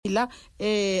Phila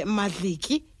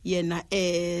Madliki yena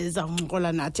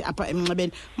zawunqola nathi apha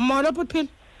emnxebeni. Molo Phila.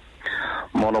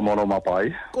 Molo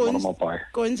mabhayi. Molo mabhayi.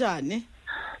 Konjani?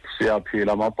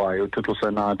 Siyaphila mabhayi, uThixo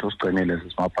usenathi usigcinile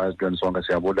sisimabhayi ezintweni sonke,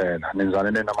 siyabulela.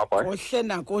 Ninjani nina mabhayi? Ohle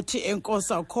nakuthi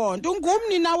enkosi akhonto.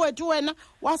 Ungumni na wethu wena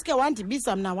waske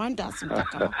wandibiza mna wandazi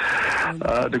mntaka.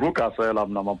 Ndikugasela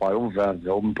mna mabhayi, umveze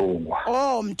umntungwa.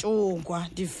 Oh mntungwa,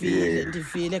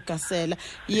 ndivile gasela.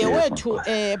 Ye wethu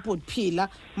Phila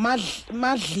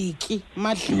Madliki.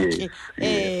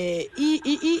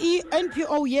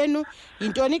 NPO yenu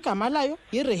intoni igama layo?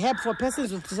 Rehab for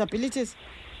persons with disabilities.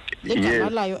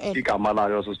 Igama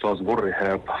layo sisithoza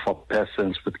ngu-Rehab for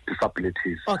persons with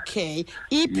disabilities. Okay.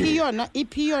 Iphi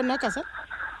yona kasa?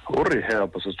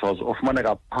 U-Rehab sisithoza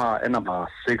ufumaneka phaa enumber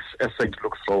 6 eSt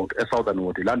Luke's Road eSouthern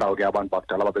Wood. Laa ndawo ke abantu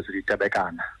bakudala babesithi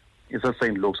iTebekana.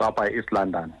 IseSt Luke's apha eEast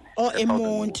London. Oh,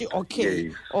 eMonti. Okay.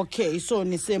 Yes. Okay, so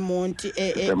niseMonti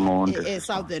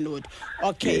Southern Wood.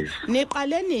 Okay. Yes.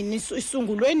 Niqale nini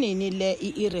isungulwe nini le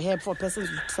i-Rehab for persons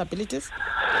with disabilities?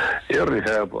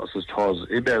 I-Rehab sisithoza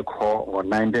ibekho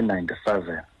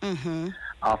ngo-1997.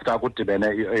 After kudibene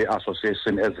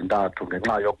i-association ezintathu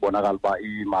ngenxa yokubonakala uba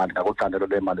imali ngakucandelo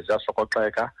lweemali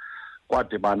ziyasokoxeka,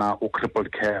 kwadibana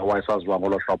u-crippled care wayesaziwa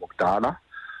ngolo hlobo kudala,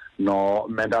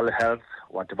 no-mental health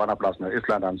wadibana plus no-East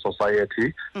London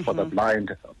Society for the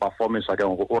Blind bafomisa ke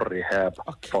ngoku u-Rehab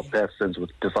for persons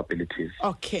with disabilities.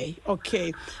 Okay.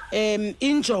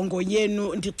 Injongo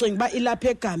yenu ndicinga uba ilapha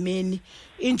egameni,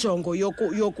 injongo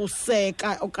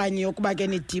yokuseka okanye yokuba ke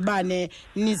nidibane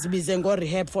nizibize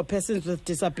ngo-Rehab for persons with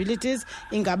disabilities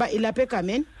ingaba ilapha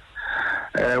egameni?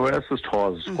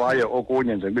 Sisithoza kwaye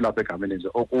okunye nje bilapha egameni nje,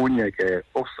 okunye ke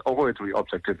okwethu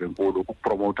i-objective enkulu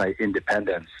ukupromota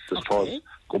i-independence sisithoza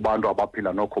kubantu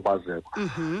abaphila nokhubazeko.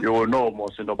 You know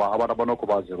most into yoba abantu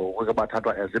abanokhubazeko ke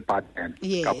bathathwa as i-burden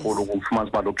kakhulu,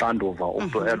 kufumanisa uba luxanduva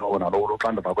umntu elowo nalowo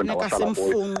luxanduva kwendawo ahlala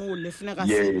kuyo.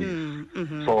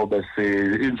 So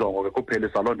injongo ke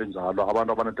kuphelisa loo nto injalo,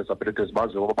 abantu abanee-disabilities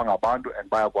baziwe uba bangabantu and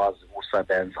bayakwazi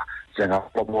ukusebenza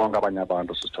njengabo bonke abanye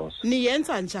abantu sisithoza.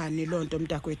 Niyenza njani loo nto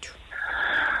mntakwethu?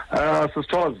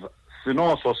 Sisithoza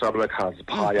sinoo-social workers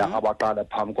phaya abaqale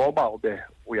phambi koba ube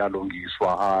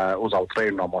uyalungiswa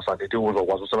uzawutreyinwa mosadithi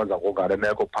uzokwazi usebenza ngokungale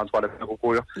meko phantsi kwale meko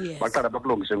kuyo. Baqale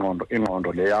bakulungisa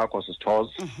ingqondo le yakho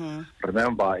sisithoza.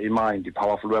 Remember, i-mind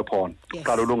i-powerful weapon.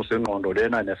 Qala ulungisa ingqondo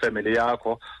lena nefamily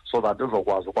yakho so that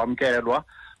uzokwazi ukwamkelwa,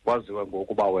 kwaziwe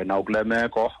ngokuba wena ukule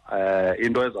meko.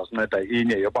 Into ezasinceda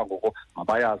inye yoba ngoku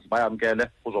mabayazi bayamkele,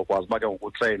 uzokwazi uba ke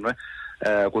ngokutreyinwe.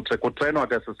 Kutreyinwa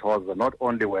ke sisithoza not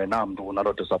only wena mntu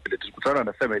unalo disabilities, kutreyinwa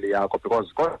nefamily yakho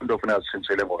because kodwa into ofuneka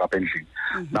zitshintshile ngokapha endlini.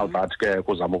 Now that ke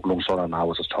kuzama ukulungisana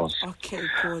nawe sisithoza. Okay,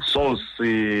 good. So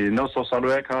sino-social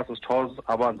workers sisithoza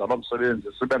abenza lo msebenzi,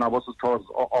 sibe nabo sisithoza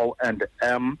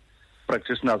o-O&M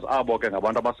practitioners abo ke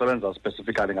ngabantu abasebenza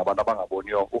specifically ngabantu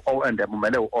abangaboniyo. U-O&M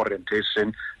umele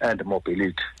u-orientation and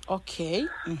mobility. Okay.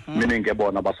 Meaning ke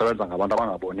bona basebenza ngabantu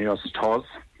abangaboniyo sisithoza.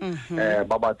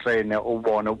 Babatreyine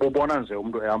ubona nje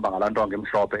umuntu ehamba ngalantonga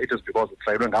emhlophe, it is because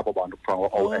utreyinwe ngabo bantu kuthiwa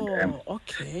ngo-O&M.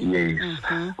 Okay. Yes.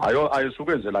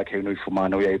 Ayisuke nje lakhe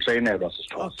uyifumane, uyayitreyinelwa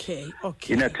sisithoza.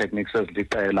 Okay. Ine-techniques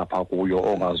eziliqela phaa kuyo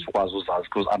ongazikwazi uzazi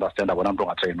ukuzi-understanda bona mntu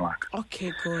ongatreyinwanga.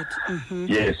 Okay, good.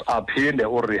 Yes, aphinde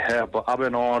u-Rehab abe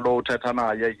nolo uthetha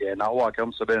naye yena owakhe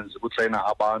umsebenzi kutreyina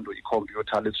abantu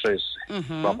i-computer literacy.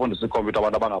 Bafundisa ikhompyutha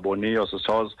abantu abangaboniyo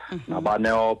sisithoza,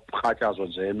 nabaneophatyazo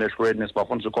nje emehlweni,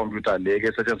 sibafundisa ikhompyutha le ke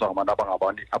esetshenziswa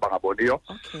ngabantu abangaboniyo.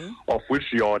 Of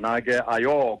which yona ke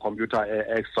ayo-computer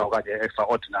extra okanye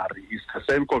extraordinary, is the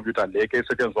same computer le ke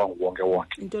esetshenziswa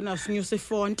nguwonke. Into nasinyusa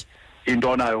ifont.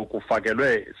 Into nayo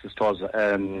kufakelwe sisithoza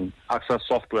access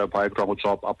software phaya kuthiwa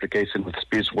ngu-job application with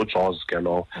speech ngu-JAWS ke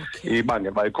lo.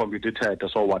 Ibangela uba ikhompyutha ithethe,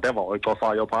 so whatever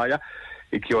oyicofayo phaya,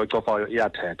 ikhiyo oyicofayo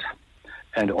iyathetha.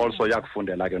 And also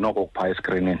yakufundela ke noko kuphaya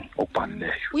escreenini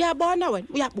okubhalileyo. Uyabona wena?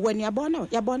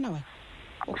 Uyabona wena?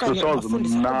 Okanye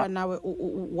wafundiswa nawe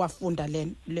wafunda le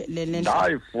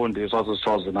ndayifundiswa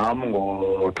sisithoza nam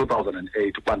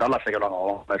ngo-2008 kuba ndalahlekelwa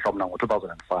ngamehlo mna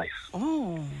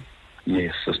ngo-2005.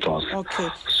 Yes, sisithoza. Okay.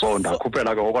 So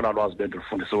ndakhuphela ke okona lwazi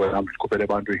bendilifundisiwe nam ndikhuphele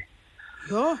ebantwini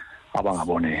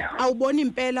abangaboniyo. Awuboni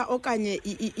impela okanye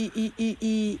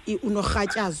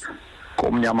unorhatyazo?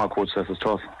 Kumnyama khuthi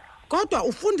sisithoza. Kodwa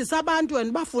ufundisa abantu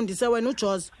wena, bafundise wena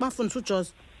uJoz, bafundisa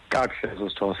uJoz. Kakuhle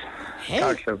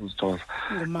sisithoza.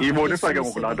 Ibonisa ke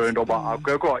ngokulaa into yoba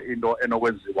akekho into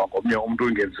enokwenziwa ngomnye umntu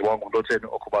ingenziwa ngumntu otheni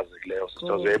okhubazekileyo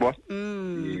sisithoza, uyayibona?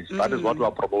 That is what we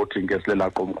are promoting ke silela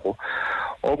qumrhu.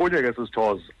 Okunye ke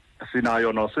sisithoza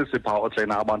sinayo nosisi phaa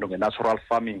otreyina abantu nge-natural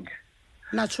farming.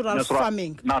 natural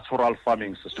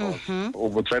farming sisters.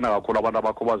 Ubutraina kakhulu abantu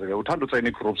abakhubazeke. Uthanda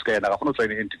utrain groups ke akafuna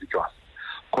utrain individuals.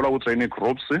 Khola utrain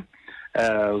groups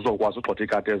uzokwazi ugxotha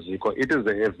ikati eziko. It is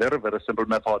a very very simple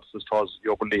method sisters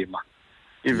yokulima.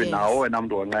 Even now wena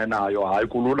muntu onqenayo hayi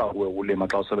kulula kuwe ulima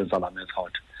xa usebenzisa la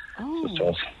method.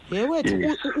 Yewe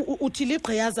uthi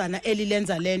ligqiyazana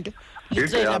elilenza lento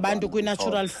litrain abantu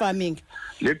kwi-natural farming.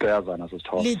 Ligqiyazana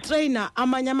sisithoza. Litraina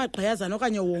amanye amagqiyazana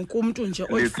okanye wonke umuntu nje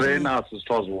litraina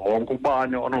sisithoza wonke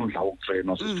ubani onomdla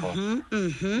wokutraina sisithoza.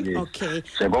 Okay.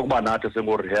 Njengokuba nathi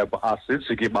singu-rehab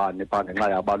asithi kibani phaa ngenxa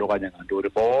yabalo okanye ngantoni.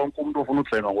 Bonke umuntu ofuna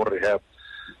utrainwa ngo-rehab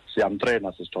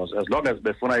siyamtraina sisithoza. As long as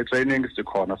befuna i-training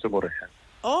sikhona singu-rehab.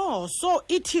 So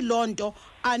ithi lonto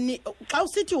ani xa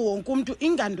usithi wonke umuntu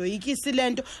ingandoyikisi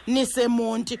lento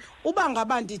nisemonti uba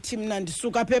ngaba ndithi mina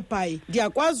ndisuka apha eBhayi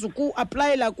ndiyakwazi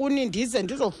uku-aplayela kuni ndize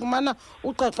ndizofumana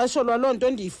uqeqesho lwalonto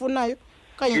endiyifunayo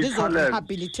kanye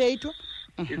ndizo-rehabilitatwa.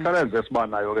 I-challenge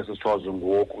esibanayo ke sisithoze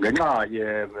ngoku ngenxa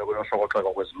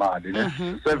yokushokoxeka kwezimali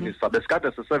service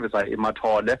besikade sisevisa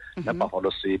iMathole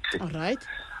neBuffalo City. Alright.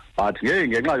 But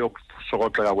ngenxa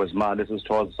yokushokoxeka kwezimali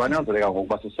sisithoze sanyanzeleka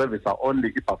ngokuba sisevisa only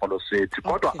iBuffalo City.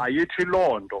 Kodwa ayithi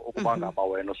lonto ukuba ngaba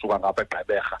wena usuka ngapha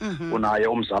eGqeberha unaye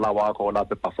umzala wakho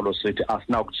olapha eBuffalo City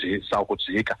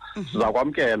asinaukujika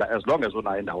sizakwamkela as long as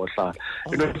unayo indawo ohlala.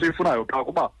 Into esiyifunayo xa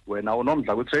kuba wena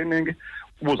unomdla kwi-training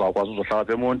ubuzawukwazi uzohlala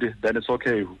apha eMonti then it's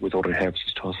okay with your rehab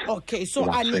sisters. Okay, so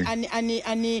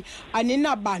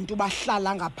aninabantu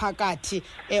bahlala ngaphakathi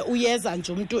uyeza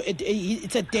nje umuntu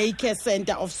it's a day care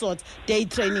center of sorts, day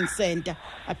training center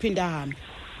aphinda ahambe.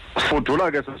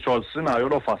 Fudula ke sisithoze sinayo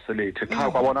lo facility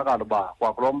qha kwabonakala uba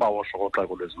kwakulomba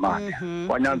woshokoxeko lwezimali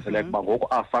kwanyanzeleka uba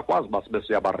ngoku asakwazi uba sibe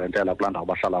siyabarentela kulaa ndawo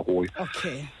bahlala kuyo.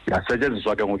 Okay.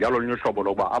 Yasetyenziswa ke ngoku yalo lunye uhlobo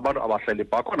lokuba abantu abahleli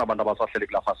bakhona abantu abasahleli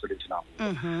kulaa facility nabo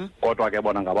kodwa ke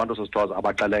bona ngabantu sisithoze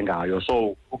abaxelengayo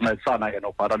so ukuncedisana ke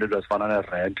nokubhatala into ezifana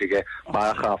nerent ke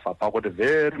bayarhafa phaa kuthi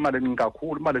very imali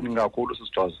encinci kakhulu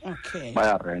sisithoze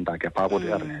bayarenta ke phaa kuthi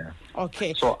erehab.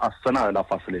 Okay. So asisenayo laa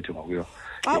facility ngokuyo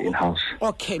in-house.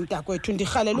 Okay mntakwethu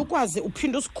ndirhalela ukwazi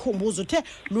uphinde usikhumbuze uthe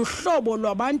luhlobo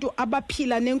lwabantu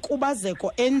abaphila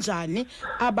nenkubazeko enjani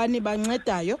abani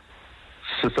bancedayo.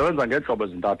 Sisebenza ngeentlobo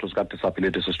ezintathu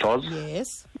zika-disability sisithoze.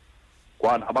 Yes.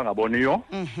 One abangaboniyo.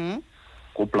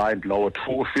 Ku-blind lowo.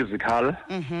 Two physical.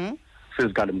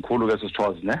 Physical mkhulu ke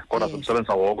sisithoze ne kodwa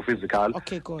simsebenza wonke physical.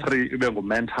 Okay, good. Three ibe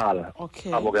ngu-mental.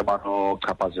 Okay. Abo ke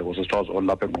banochaphazeko sisithoze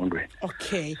olapha engqondweni.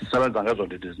 Okay. Sisebenza ngezo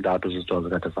ndidi zintathu sisithoze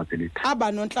ka-disability.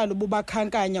 Abanontlalo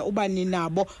bubakhankanya uba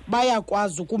ninabo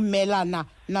bayakwazi ukumelana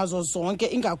nazo zonke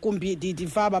ingakumbi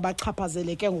ndidivaba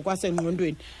bachaphazeleke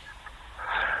ngokwasengqondweni.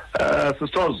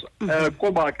 Sisithoze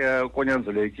kuba ke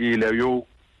konyanzelekile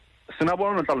sinabona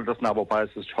onontlalo sinabo phaya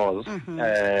sisithoze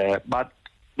but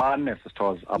bane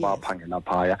sisithoze abaphangela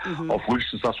phaya of which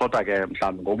sisasota ke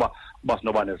mhlawumbi ngokuba uba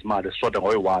sinoba nezimali sisote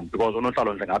ngoyi-1 because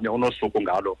unontlalo nje ngamnye unosuku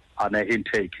ngalo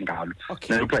ane-intake ngalo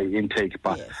nekuthiwa yi-intake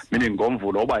phaa meaning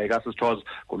ngomvulo uba ekasisithoze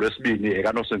ngolwesibini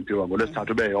ekanosempiwa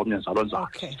ngolwesithathu ube yomnye njalo njalo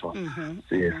sisithoze.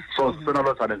 Yes, so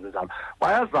sisenalo challenge njalo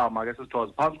bayazama ke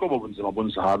sisithoze phantsi kobo bunzima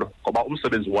bunjalo ngoba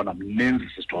umsebenzi wona mninzi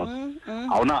sisithoze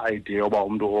awuna-idea yoba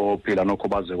umntu ophila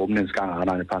nokhubazeko omninzi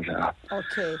kangakanani phandle apha.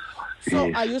 Okay.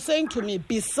 So are you saying to me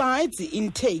besides the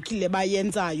intake le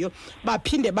bayenzayo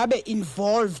baphinde babe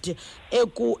involved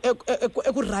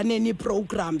ekuruneni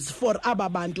programs for aba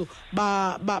bantu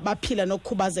baphila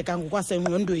nokukhubazeka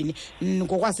ngokwasengqondweni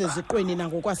ngokwaseziqweni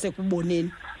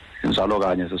nangokwasekuboneni? Injalo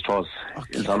kanye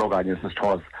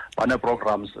sisithoze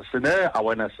bane-programs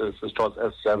sine-awareness sisithoze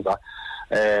esisenza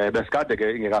besikade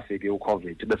ke ingekafiki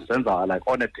uCovid besisenza like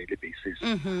on a daily basis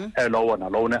lowo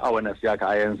nalowo ne-awareness yakhe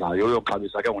ayenzayo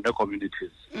uyoxabisa ke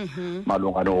ngone-communities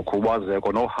malunga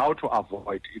nokhubazeko no-how to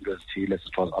avoid into ezithile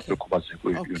sisithoze apha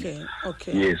ekhubazekweni.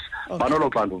 Yes, banolo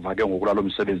xanduva ke ngoku lalo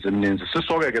msebenzi emininzi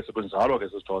sisoke ke sikunjalo ke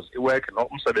sisithoze iwork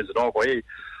umsebenzi noko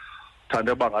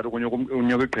thande uba ngathi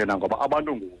unyuka iqhina ngoba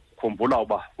abantu ngukhumbula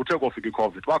uba kuthe kofika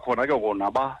iCovid bakhona ke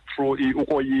naba through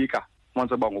ukoyika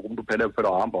manje ba ngoku umuntu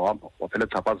phela hamba waphela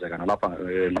echaphazeka nalapha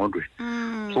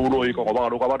engqondweni. So uloyiko ngoba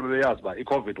kaloku abantu bebeyazi uba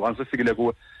iCovid once ifikile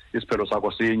kuwe isiphelo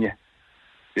sakho sinye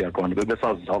uyaqonda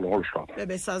bebesazi njalo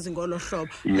ngolo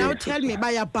hlobo. Now tell me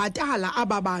bayabhatala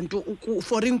aba bantu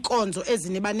for inkonzo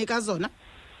ezinibanika zona?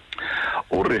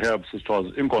 Urehab sisithoze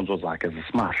inkonzo zakhe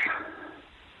zisimahla.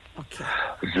 Okay.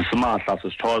 Zisimahla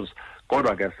sisithoze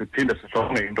kodwa ke siphinde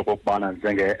sihlonge into kokubana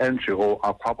njenge-NGO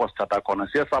akhapho sithatha khona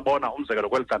siye sabona umzekelo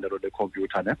kweli candelo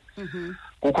lekhompyutha ne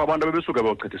kukho abantu bebesuke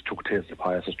bechitha isithukuthezi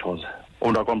phaya sisithoze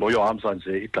umntu akhomba uyohambisa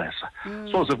nje ixesha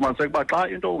so sifumaniseka uba xa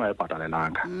into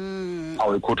ungayibhatalelanga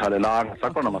awuyikhuthalelanga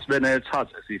sakhona masibe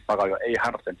ne-charge esiyifakayo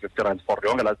R850 for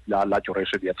yonke la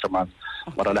duration ye-3 months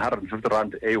but le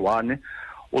R150 eyi-1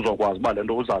 uzokwazi uba le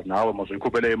nto uzazi nawe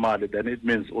mazuyikhuphele imali then it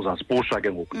means uzazipusha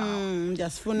ke ngoku nawe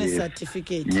ndiyasifuna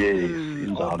i-certificate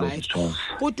injalo sisithoze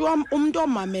bhuti wam umntu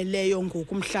omameleyo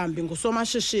ngoku mhlawumbi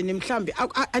ngusomashishini mhlawumbi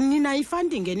ninayo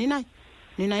i-funding ninayo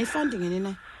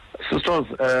Sisters,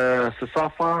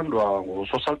 sisafundwa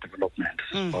ngo-social development,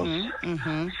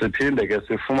 siphinde ke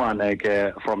sifumane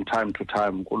ke from time to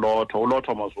time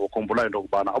ulotho mazukhumbula into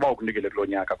yokubana aba ukunikele kulo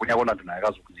nyaka kunyaka olandelayo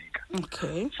akazukunika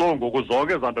so ngoku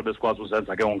zonke ezanto besikwazi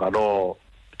uzenza ke ngaloo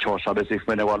tshosha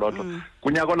besiyifumene kwalotho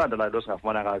kunyaka olandelayo lo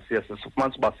singafumananga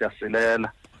sifumanisa uba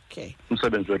siyasilela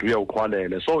umsebenzi wethu uye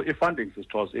uqhwalele so i-funding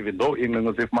sisters even though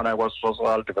incinci siyifumanayo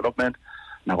kwa-social development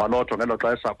nakwalotho ngelo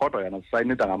xesha kodwa yena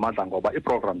sisayinida ngamandla ngoba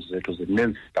ii-programs zethu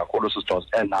zininzi kakhulu sisters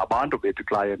and nabantu bethu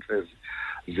clients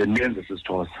zininzi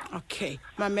sisters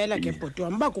mamela ke bhuti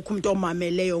wam uba kukho umntu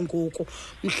omameleyo ngoku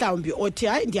mhlawumbi othi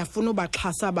hayi ndiyafuna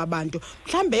ubaxhasa aba bantu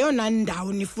mhlawumbi eyona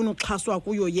ndawo nifuna uxhaswa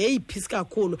kuyo yeyiphi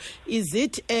kakhulu is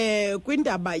it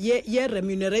kwindaba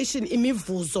ye-remuneration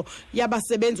imivuzo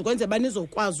yabasebenzi ukwenzela uba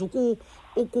nizokwazi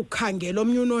ukukhangela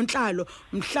omnye unontlalo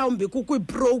mhlawumbi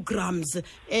kukwi-programs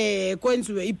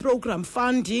kwenziwe i-program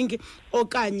funding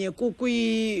okanye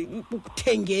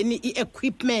kukuthengeni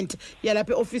i-equipment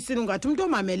yalapha eofisini ungathi umntu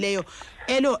omameleyo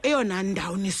eyona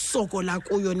ndawo nisokola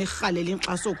kuyo nirhalela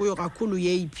inkxaso kuyo kakhulu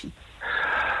yeyiphi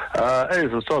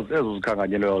ezo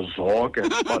zikhanganyileyo zonke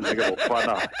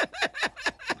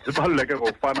zibaluleke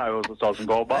ngokufanayo sisters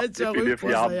ngoba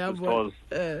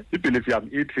ibhilifu yam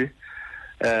ithi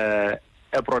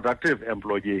a productive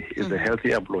employee is a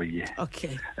healthy employee.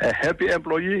 A happy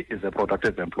employee is a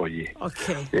productive employee.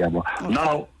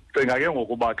 Now, cinga ke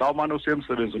ngokuba xa umane usiya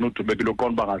emsebenzini udubekile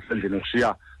uqonda uba ngasendlini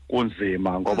ushiya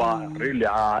kunzima ngoba really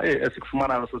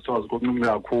esikufumanayo sisithozi kuncinci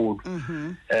kakhulu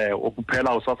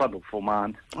ukuphela usasanda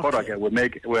ukufumana kodwa ke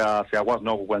siyakwazi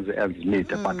noko ukwenza ends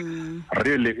meet but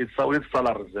really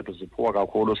ii-salaries zethu ziphuwa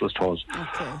kakhulu sisithozi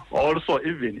also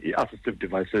even i-assistive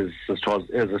devices sisithozi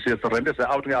siye sirentise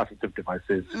out nge-assistive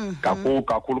devices kakhulu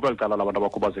kweli cala labantu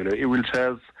abakhubazekileyo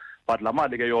ii-wheelchairs but la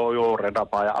mali ke yorenta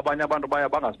phaya abanye abantu baya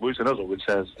bangazibuyisi nezo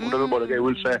wheelchairs umuntu ebeboleke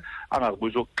i-wheelchair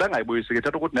angazibuyisi xa engayibuyisi ke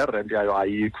thetha ukuthi nerent yayo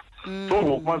ayikho so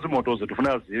ngokufanisa imoto zethu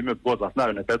funeka zime because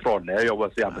asinayo nepetrol leyo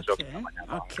uba sihambe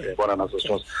siyobona naso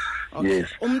sos yes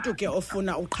umntu ke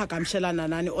ofuna uqhagamshelana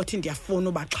nani othi ndiyafuna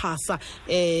ubaxhasa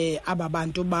aba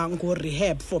bantu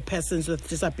bango-rehab for persons with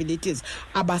disabilities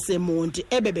abasemonti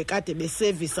ebebekade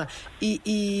besevisa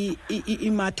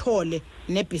imathole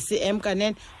ne-BCM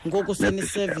kanene ngoku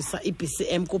senisevisa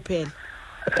i-BCM kuphela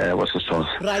wasisithos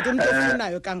right umntu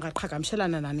ofunayo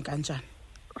kangaqhagamshelana nani kanjani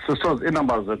sisters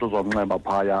iinumbers zethu zomnxeba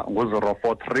phaya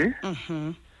ngu-043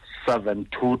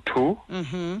 722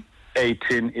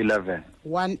 1811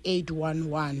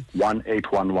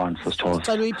 1811 sisters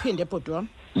cela uyiphinde bhodi wam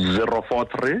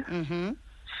 043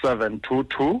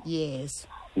 722 yes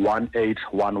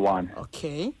 1811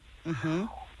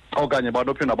 okanye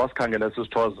banophinda basikhangele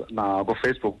sisithoza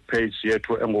ku-Facebook page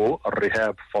yethu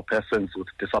engu-Rehab for Persons with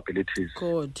Disabilities.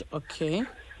 Good,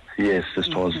 yes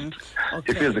sisithoza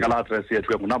i-physical address yethu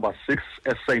ke ngu-number 6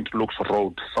 eSt Luke's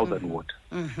Road, Southernwood.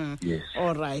 Yes.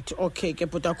 All right, ke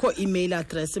but akho email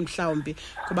address mhlawumbi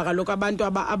kuba kaloku abantu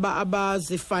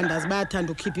abazifunders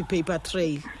bayathanda ukhipha i-paper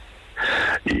trail.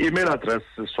 I-email address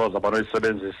sisithoza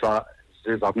abanoyisebenzisa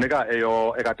siza kunika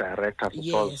eka-director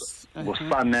because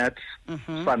ngu-sanet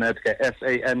sanet ke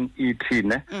SANET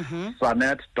ne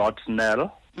sanet.nel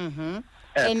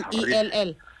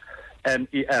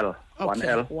NELL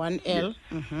one L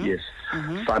yes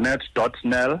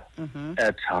sanet.nel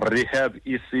at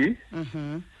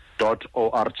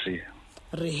rehabec.org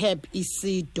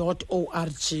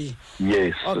rehabec.org.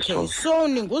 Yes. So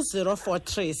ningu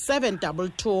 043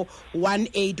 722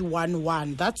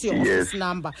 1811. That's your office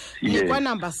number. Nikwa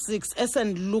number 6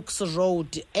 St Luke's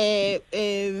Road.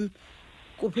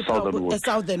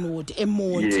 Southernwood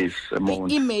eMonti. Yes,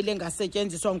 eMonti. Email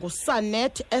engasetshenziswa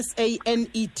ngusanet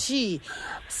SANET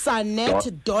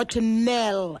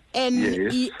sanet.nel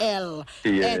NEL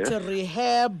at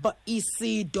rehabec.org.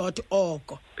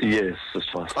 Yes,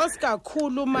 sisithoza.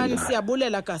 Osikakhulu man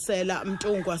siyabulela Gasela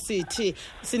Mtungwa sithi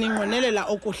sininqonelela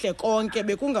okuhle konke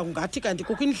bekungangathi kanti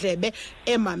kukho indlebe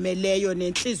emameleyo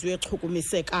nenhliziyo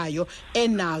echukumisekayo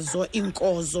enazo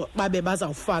inkozo babe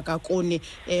bazawufaka kuni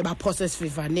baphose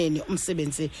sivivaneni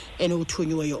umsebenzi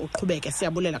enowuthunyiweyo uqhubeke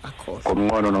siyabulela kakhulu.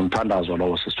 Ngomnqono nomthandazo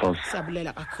lowo sisithoza.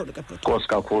 Siyabulela kakhulu ke bhuti. Nkosi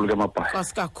kakhulu ke Mabhayi.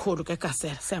 Nkosi kakhulu ke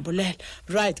Gasela siyabulela.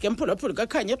 Right ke mphulaphula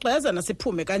kakhanye xeza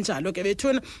nasiphume kanjalo ke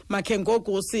bethuna makhe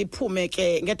ngoku siphume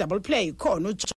ke nge double play khona